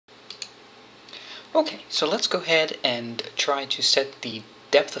Okay, so let's go ahead and try to set the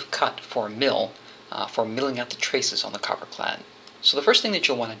depth of cut for a mill, for milling out the traces on the copper clad. So the first thing that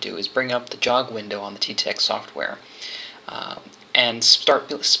you'll want to do is bring up the jog window on the TTEC software and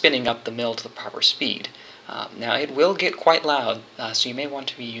start spinning up the mill to the proper speed. Now it will get quite loud, so you may want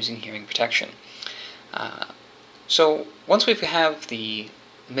to be using hearing protection. So once we have the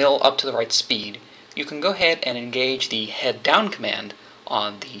mill up to the right speed, you can go ahead and engage the head down command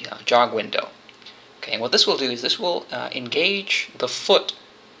on the jog window. Okay, and what this will do is this will engage the foot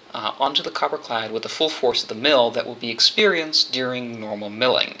onto the copper clad with the full force of the mill that will be experienced during normal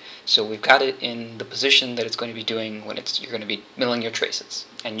milling. So we've got it in the position that it's going to be doing when you're going to be milling your traces.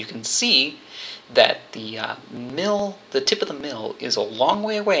 And you can see that the tip of the mill is a long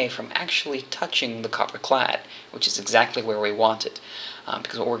way away from actually touching the copper clad, which is exactly where we want it.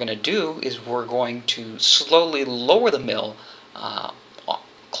 Because what we're going to do is we're going to slowly lower the mill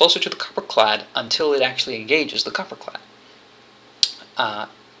closer to the copper clad until it actually engages the copper clad.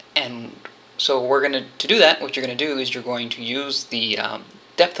 And so we're going to do that, what you're going to do is you're going to use the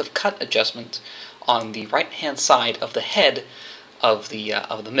depth of cut adjustment on the right hand side of the head of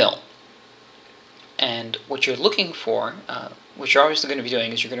the mill. And what you're looking for, what you're obviously going to be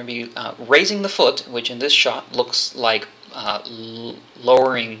doing, is you're going to be raising the foot, which in this shot looks like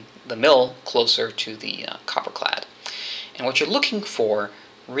lowering the mill closer to the copper clad. And what you're looking for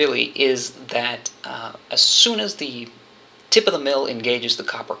really is that as soon as the tip of the mill engages the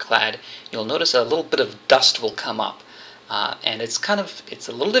copper clad, you'll notice a little bit of dust will come up. And it's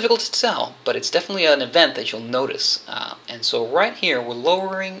a little difficult to tell, but it's definitely an event that you'll notice. And so right here, we're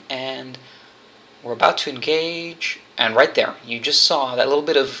lowering and we're about to engage, and right there, you just saw that little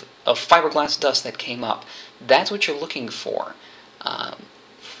bit of fiberglass dust that came up. That's what you're looking for,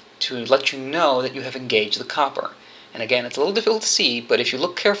 to let you know that you have engaged the copper. And again, it's a little difficult to see, but if you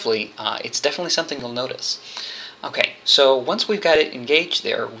look carefully, it's definitely something you'll notice. Okay, so once we've got it engaged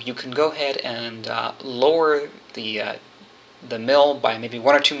there, you can go ahead and lower the mill by maybe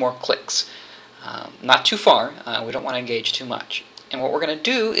one or two more clicks. Not too far, we don't want to engage too much. And what we're going to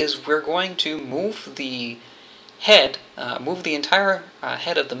do is we're going to move the head, move the entire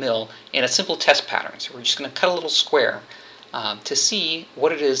head of the mill in a simple test pattern. So we're just going to cut a little square to see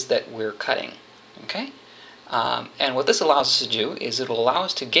what it is that we're cutting. Okay? And what this allows us to do is it will allow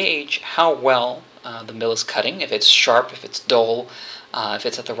us to gauge how well the mill is cutting, if it's sharp, if it's dull, if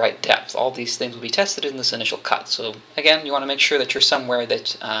it's at the right depth. All these things will be tested in this initial cut. So again, you want to make sure that you're somewhere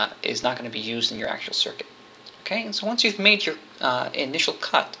that is not going to be used in your actual circuit. Okay, and so once you've made your initial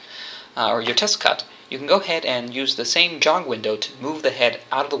cut, or your test cut, you can go ahead and use the same jog window to move the head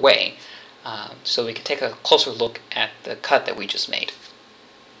out of the way so we can take a closer look at the cut that we just made.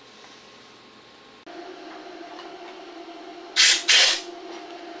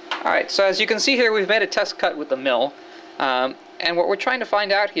 Alright, so as you can see here, we've made a test cut with the mill, and what we're trying to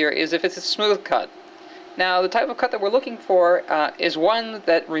find out here is if it's a smooth cut. Now, the type of cut that we're looking for is one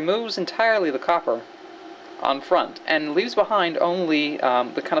that removes entirely the copper on front and leaves behind only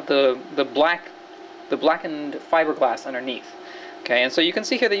the blackened fiberglass underneath. Okay, and so you can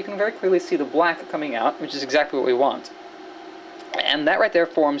see here that you can very clearly see the black coming out, which is exactly what we want. And that right there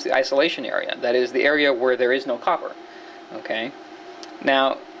forms the isolation area. That is the area where there is no copper. Okay,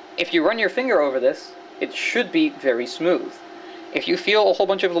 now if you run your finger over this, it should be very smooth. If you feel a whole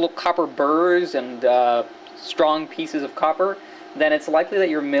bunch of little copper burrs and strong pieces of copper, then it's likely that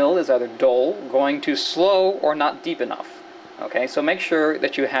your mill is either dull, going too slow, or not deep enough. Okay, so make sure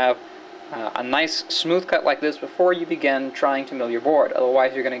that you have a nice smooth cut like this before you begin trying to mill your board.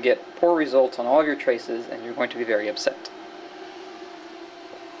 Otherwise you're going to get poor results on all of your traces and you're going to be very upset.